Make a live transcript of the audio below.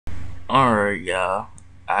Alright, y'all.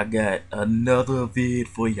 I got another vid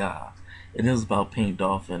for y'all. And it was about pink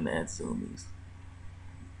dolphin and zumiez.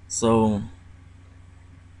 So,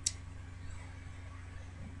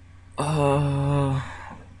 uh,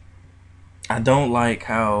 I don't like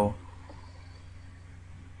how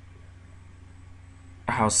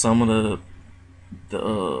some of the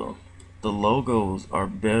the logos are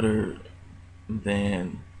better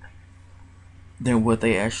than what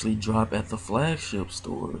they actually drop at the flagship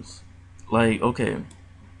stores. Like, okay,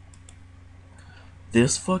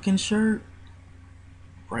 this fucking shirt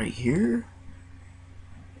right here,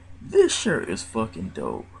 this shirt is fucking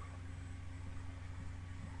dope.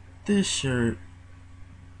 This shirt,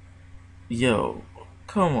 yo,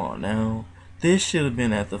 come on now. This should have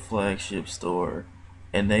been at the flagship store,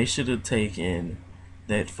 and they should have taken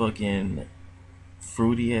that fucking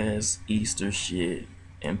fruity ass Easter shit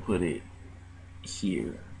and put it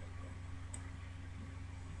here.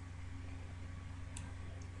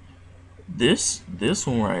 This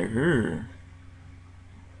one right here,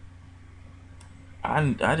 I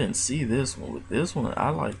didn't see this one. With this one, I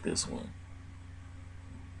like this one.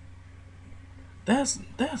 That's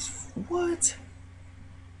what?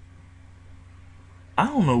 I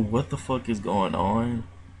don't know what the fuck is going on,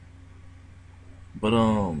 but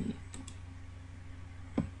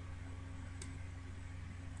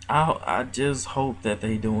I just hope that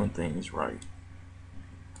they doing things right.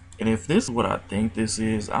 And if this is what I think this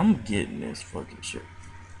is, I'm getting this fucking shirt.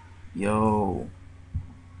 Yo,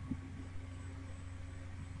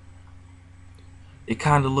 it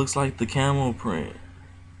kind of looks like the camo print.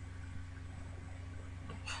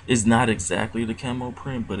 It's not exactly the camo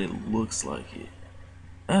print, but it looks like it.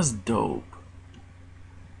 That's dope.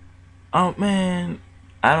 Oh man,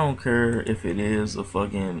 I don't care if it is a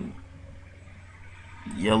fucking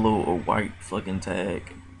yellow or white fucking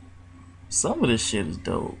tag. Some of this shit is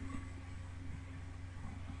dope.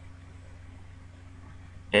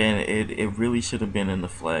 And it really should have been in the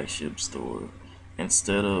flagship store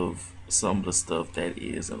instead of some of the stuff that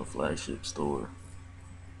is in the flagship store.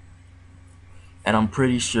 And I'm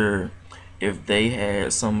pretty sure if they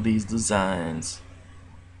had some of these designs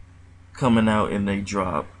coming out and they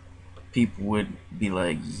drop, people would be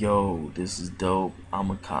like, yo, this is dope,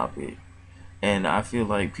 I'ma cop it. And I feel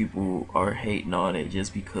like people are hating on it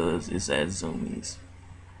just because it's at zumiez.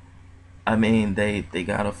 I mean, they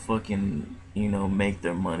gotta fucking make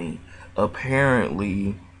their money.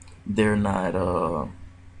 Apparently, they're not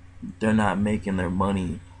they're not making their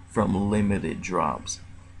money from limited drops.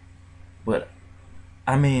 But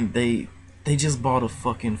I mean, they just bought a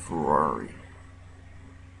fucking Ferrari.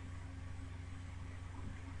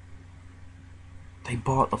 They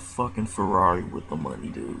bought a fucking Ferrari with the money,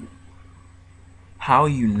 dude. How are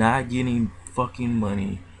you not getting fucking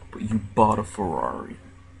money, but you bought a Ferrari?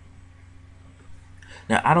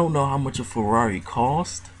 Now I don't know how much a Ferrari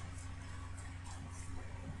cost,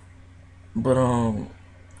 but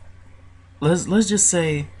let's just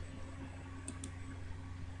say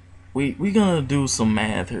we gonna do some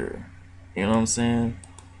math here. You know what I'm saying?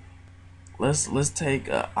 Let's take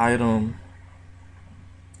a item.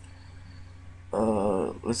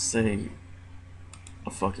 Let's say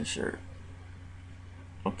a fucking shirt.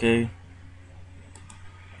 Okay.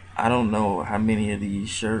 I don't know how many of these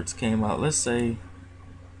shirts came out. Let's say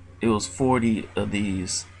it was 40 of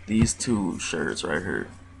these two shirts right here.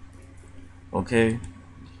 Okay.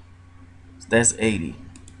 That's 80.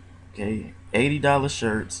 Okay. $80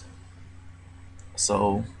 shirts.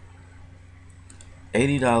 So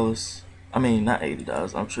 $80. I mean, not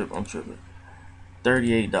 $80. I'm tripping. I'm tripping.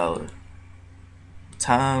 $38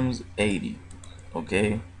 times 80.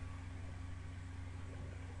 Okay.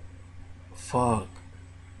 Fuck.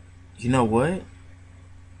 You know what?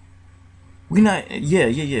 We not.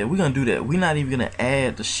 Yeah. We're gonna do that. We're not even gonna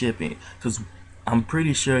add the shipping because I'm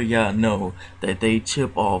pretty sure y'all know that they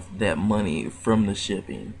chip off that money from the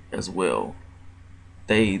shipping as well.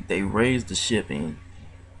 They raise the shipping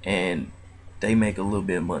and they make a little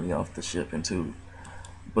bit of money off the shipping too.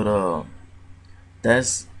 But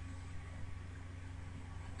that's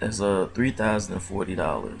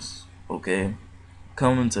 $3,040. Okay,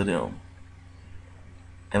 coming to them,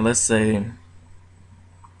 and let's say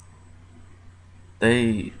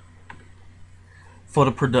they for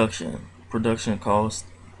the production cost,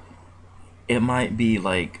 it might be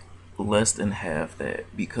like less than half that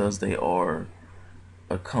because they are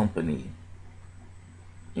a company.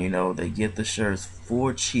 They get the shirts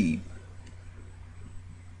for cheap,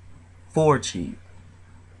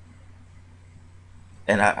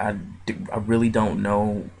 and I really don't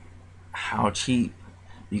know how cheap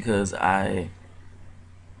because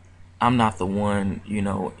I'm not the one,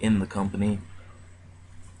 in the company,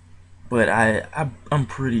 but I'm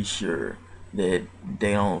pretty sure that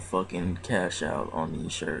they don't fucking cash out on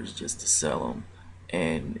these shirts just to sell them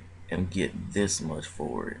and get this much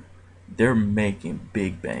for it. They're making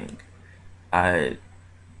big bank. I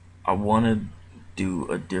I want to do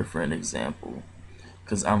a different example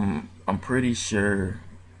because I'm pretty sure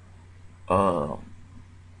uh,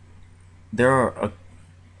 there are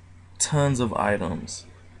tons of items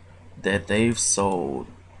that they've sold,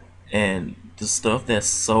 and the stuff that's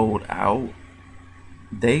sold out,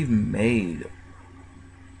 they've made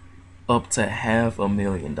up to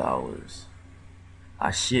 $500,000.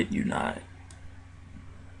 I shit you not.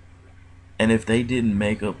 And if they didn't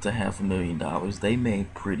make up to $500,000, they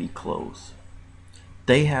made pretty close.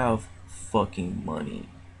 They have fucking money.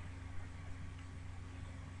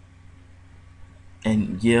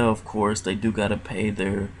 And yeah, of course, they do gotta pay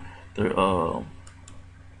their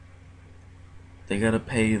they gotta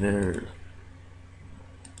pay their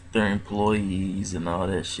employees and all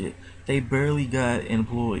that shit. They barely got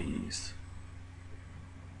employees.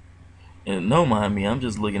 And no mind me, I'm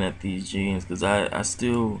just looking at these jeans because I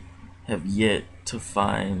still have yet to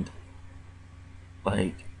find,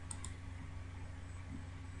 like,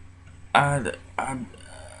 I I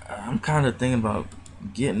I'm kind of thinking about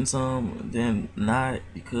getting some and then not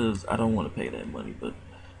because I don't want to pay that money, but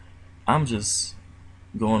I'm just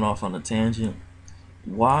going off on a tangent.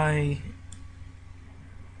 Why?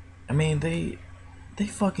 I mean, they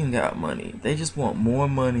fucking got money. They just want more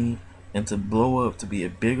money and to blow up to be a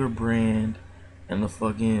bigger brand and the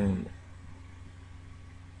fucking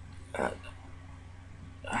I,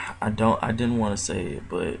 I didn't want to say it,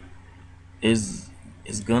 but is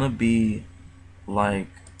gonna be like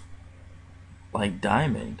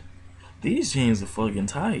Diamond. These jeans are fucking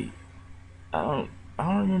tight. I don't I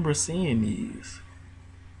don't remember seeing these.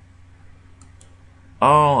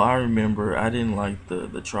 Oh, I remember. I didn't like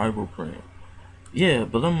the tribal print. Yeah,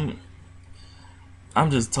 but I'm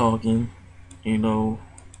just talking, you know.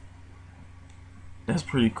 That's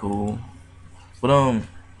pretty cool. But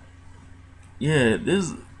yeah,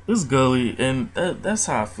 this gully, and that's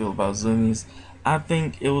how I feel about Zoomies. I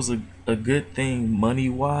think it was a good thing money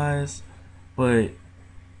wise, but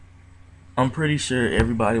I'm pretty sure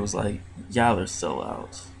everybody was like, y'all are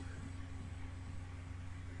sellouts.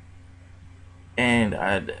 And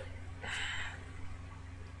I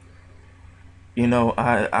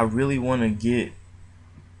really want to get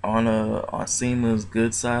on Seema's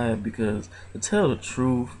good side because to tell the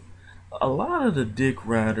truth, a lot of the dick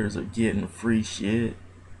riders are getting free shit,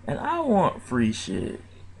 and I want free shit,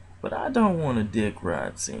 but I don't want a dick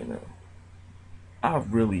ride Cena. I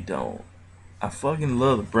really don't. I fucking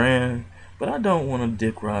love the brand, but I don't want to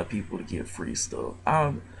dick ride people to get free stuff.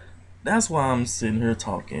 That's why I'm sitting here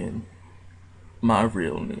talking my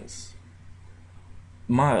realness,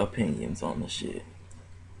 my opinions on the shit.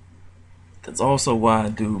 That's also why I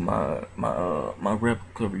do my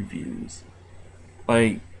replica reviews.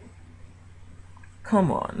 Like,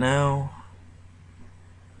 come on now.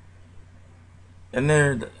 And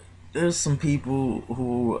there's some people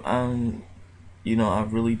who I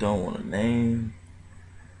really don't want to name.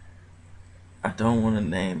 I don't want to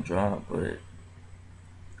name drop, but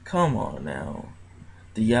come on now.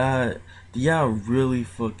 Do y'all do y'all really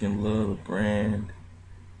fucking love the brand?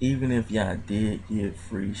 Even if y'all did get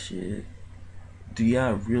free shit, do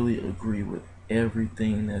y'all really agree with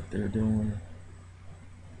everything that they're doing?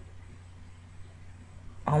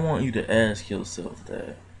 I want you to ask yourself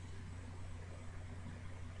that.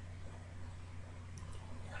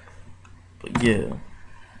 But yeah,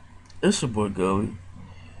 it's your boy Gully,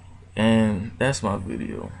 and that's my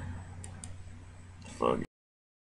video. Fuck it.